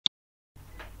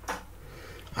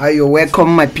Hi, you're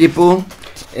welcome, my people.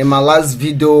 In my last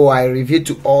video, I reviewed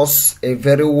to us a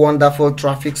very wonderful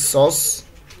traffic source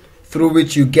through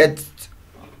which you get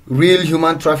real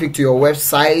human traffic to your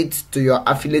website, to your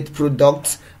affiliate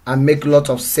products, and make a lot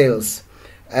of sales.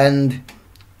 And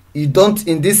you don't,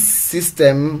 in this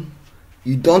system,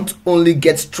 you don't only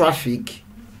get traffic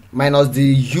minus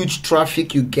the huge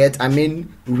traffic you get,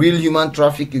 real human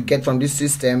traffic you get from this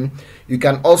system. You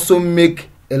can also make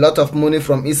a lot of money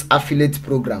from its affiliate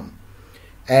program.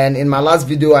 And in my last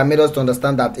video, I made us to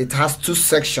understand that it has two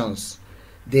sections: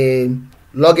 the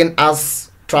login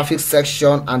as traffic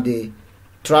section and the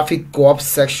traffic co-op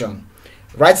section.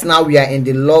 Right now we are in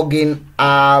the login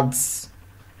ads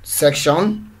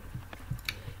section.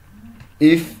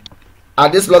 If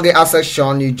at this login ads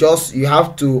section, you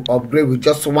have to upgrade with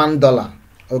just $1.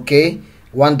 Okay,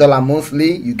 $1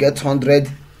 monthly, you get 100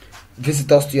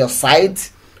 visitors to your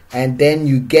site. And then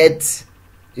you get,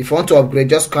 if you want to upgrade,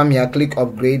 just come here, click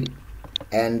upgrade,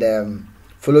 and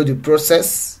follow the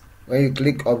process. When you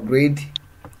click upgrade,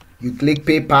 you click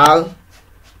PayPal.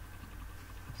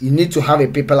 You need to have a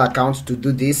PayPal account to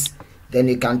do this. Then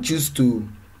you can choose to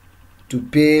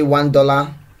pay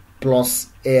 $1 plus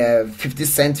a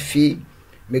 50-cent fee,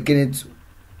 making it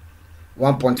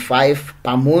 1.5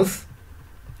 per month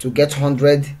to get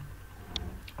 100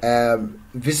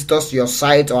 visitors to your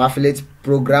site or affiliate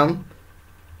program.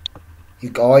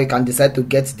 Or you can decide to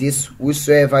get this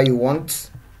whichever you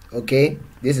want. Okay,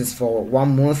 this is for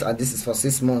 1 month and this is for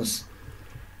 6 months.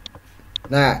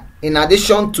 Now, in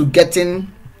addition to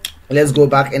getting, let's go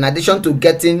back. In addition to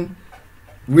getting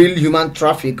real human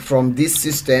traffic from this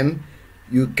system,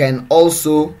 you can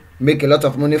also make a lot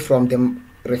of money from the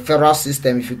referral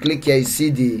system. If you click here, you see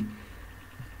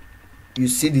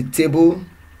the table.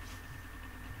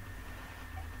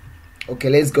 Okay,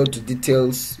 let's go to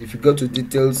details. If you go to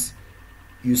details,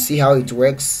 you see how it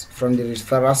works from the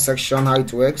referral section, how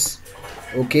it works.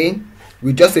 Okay,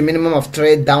 with just a minimum of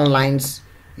 3 downlines,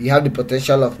 you have the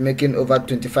potential of making over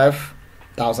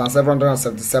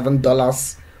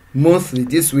 $25,777 monthly.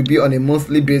 This will be on a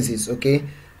monthly basis, okay,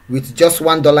 with just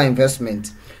 $1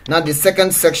 investment. Now the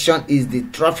second section is the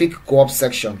traffic co-op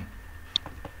section.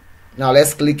 Now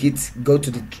let's click it. Go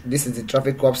to this is the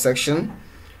traffic co-op section.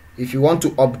 If you want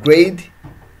to upgrade,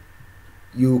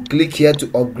 you click here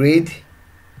to upgrade.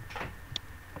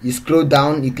 You scroll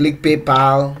down, you click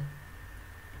PayPal,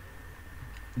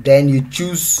 then you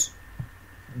choose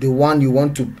the one you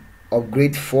want to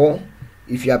upgrade for.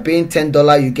 If you are paying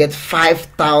 $10, you get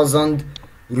 5,000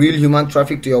 real human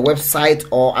traffic to your website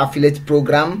or affiliate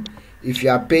program. If you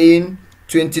are paying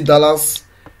 $20,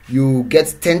 you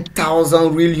get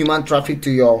 10,000 real human traffic to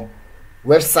your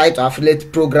website or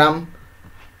affiliate program.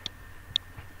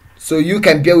 So you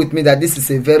can bear with me that this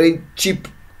is a very cheap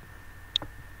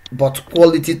but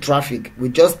quality traffic.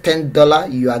 With just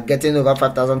 $10, you are getting over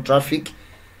 5,000 traffic.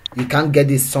 You can't get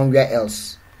this somewhere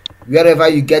else. Wherever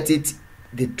you get it,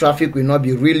 the traffic will not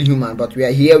be real human. But we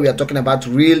are talking about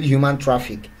real human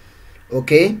traffic.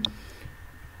 Okay,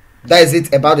 that is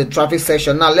it about the traffic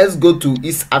section. Now let's go to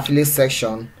its affiliate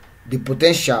section, the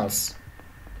potentials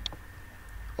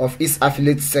of its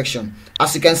affiliate section.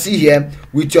 As you can see here,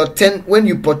 with your when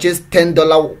you purchase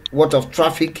 $10 worth of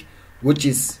traffic, which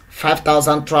is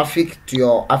 5,000 traffic to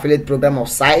your affiliate program of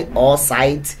site,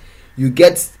 you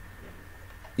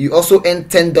also earn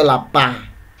 $10 per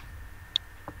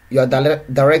your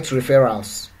direct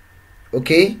referrals.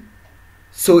 Okay,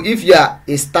 so if you are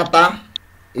a starter,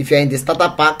 if you're in the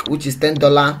starter pack, which is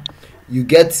 $10, you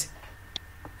get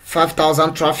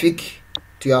 5,000 traffic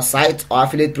to your site or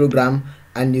affiliate program,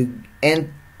 and you earn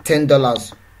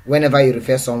 $10 whenever you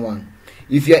refer someone.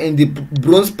 If you're in the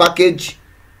bronze package,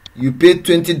 you pay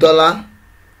 $20,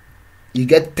 you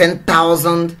get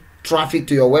 10,000 traffic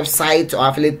to your website or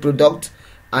affiliate product,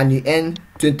 and you earn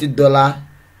 $20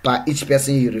 per each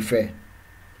person you refer.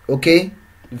 Okay,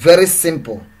 very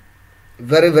simple,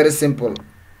 very simple.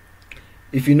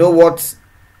 If you know what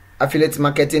affiliate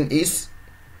marketing is,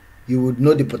 you would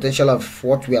know the potential of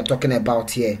what we are talking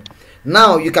about here.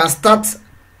 Now you can start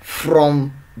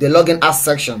from the login as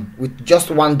section with just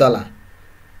 $1.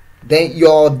 Then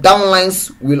your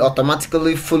downlines will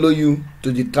automatically follow you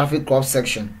to the traffic co-op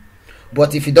section.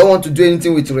 But if you don't want to do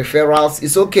anything with referrals,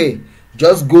 it's okay.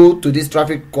 Just go to this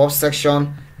traffic co-op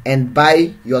section and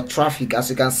buy your traffic.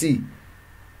 As you can see,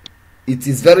 it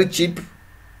is very cheap,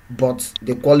 but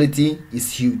the quality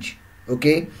is huge.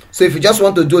 Okay, so if you just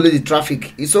want to do only the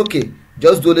traffic, it's okay.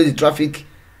 Just do only the traffic,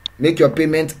 make your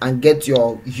payment, and get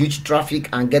your huge traffic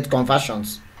and get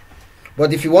conversions.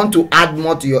 But if you want to add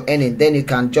more to your earning, then you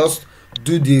can just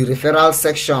do the referral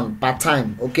section part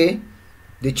time. Okay,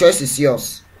 The choice is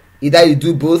yours. Either you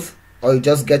do both, or you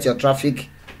just get your traffic,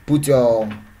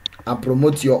 and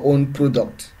promote your own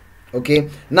product. Okay,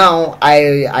 now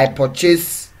I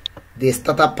purchase the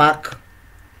starter pack,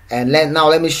 and now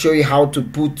let me show you how to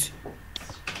put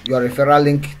your referral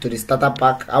link to the starter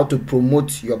pack, how to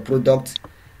promote your product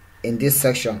in this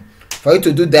section. For you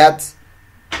to do that,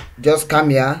 just come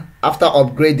here. After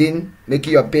upgrading,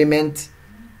 making your payment,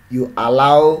 you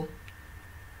allow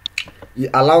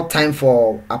time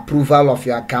for approval of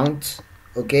your account.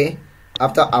 Okay,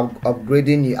 after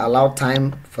upgrading, you allow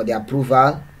time for the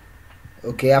approval.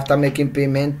 Okay, after making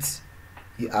payment,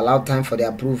 you allow time for the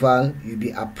approval. You'll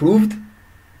be approved.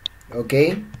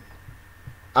 Okay,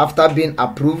 after being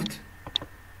approved,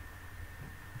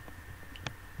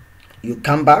 you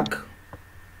come back.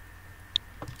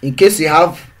 In case you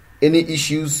have any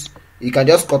issues, you can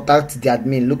just contact the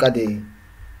admin. Look at the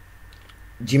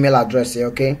Gmail address here.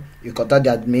 Okay, you contact the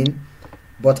admin.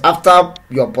 But after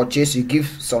your purchase, you give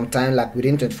some time, like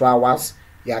within 24 hours,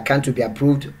 your account will be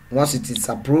approved. Once it is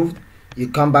approved, you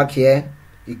come back here,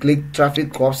 you click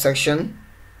traffic co-op section.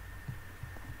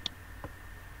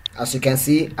 As you can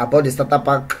see, I bought the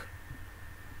starter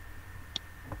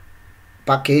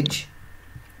package.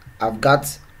 I've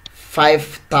got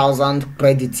 5,000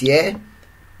 credits here.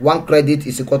 1 credit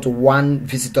is equal to 1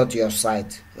 visitor to your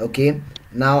site. Okay,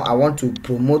 now I want to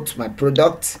promote my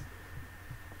product.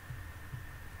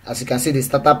 As you can see, the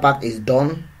starter pack is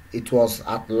done. It was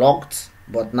locked,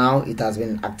 but now it has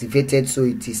been activated, so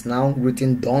it is now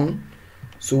written done.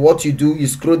 So what you do, you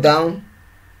scroll down.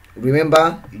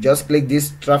 Remember, you just click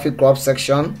this traffic co-op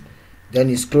section, then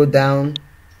you scroll down,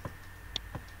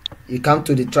 you come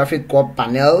to the traffic co-op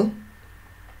panel,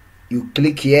 you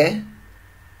click here,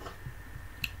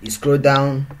 you scroll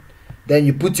down, then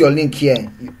you put your link here.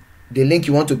 The link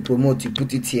you want to promote, you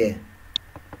put it here.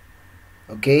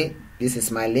 Okay, this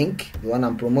is my link, the one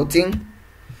I'm promoting.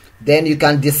 Then you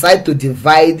can decide to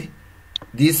divide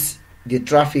the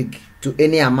traffic to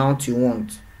any amount you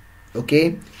want.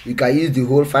 Okay, you can use the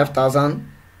whole 5,000,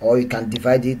 or you can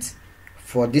divide it.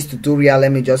 For this tutorial,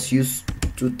 let me just use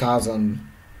 2,000.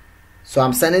 So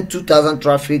I'm sending 2,000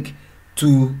 traffic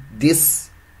to this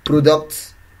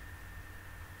product.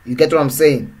 You get what I'm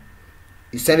saying?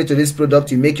 You send it to this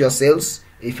product, you make your sales.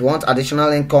 If you want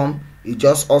additional income, you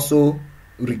just also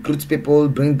recruit people,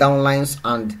 bring downlines,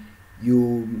 and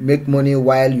you make money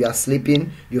while you are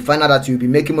sleeping. You find out that you'll be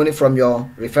making money from your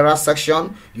referral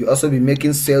section. You also be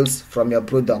making sales from your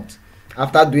product.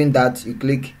 After doing that, you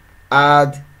click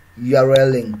add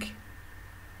URL link.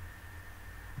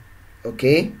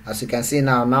 Okay, as you can see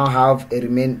now, have a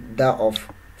remainder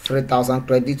of 3,000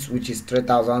 credits, which is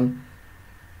 3,000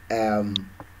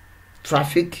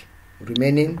 traffic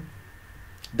remaining.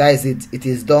 That is it. It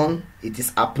is done. It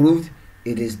is approved.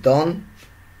 It is done.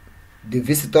 The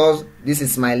visitors, this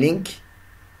is my link,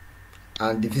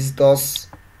 and the visitors,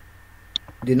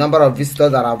 the number of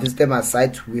visitors that have visited my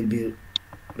site will be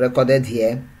recorded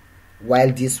here,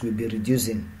 while this will be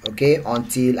reducing. Okay,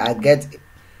 until I get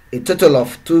a total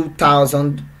of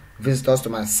 2,000 visitors to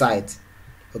my site.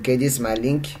 Okay, this is my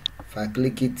link. If I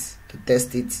click it to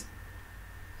test it,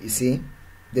 you see,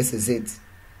 this is it.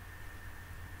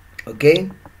 Okay,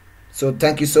 so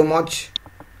thank you so much.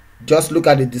 Just look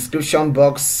at the description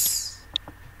box.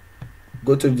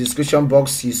 Go to the description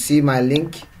box, you see my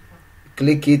link,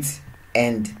 click it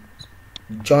and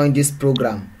join this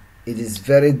program. It is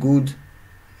very good.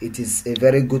 It is a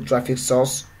very good traffic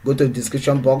source. Go to the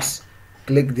description box,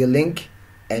 click the link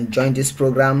and join this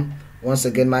program. Once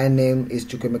again, my name is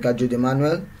Chukwemeka Jude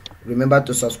Emmanuel. Remember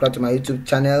to subscribe to my YouTube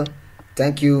channel.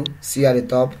 Thank you. See you at the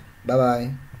top. Bye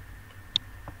bye.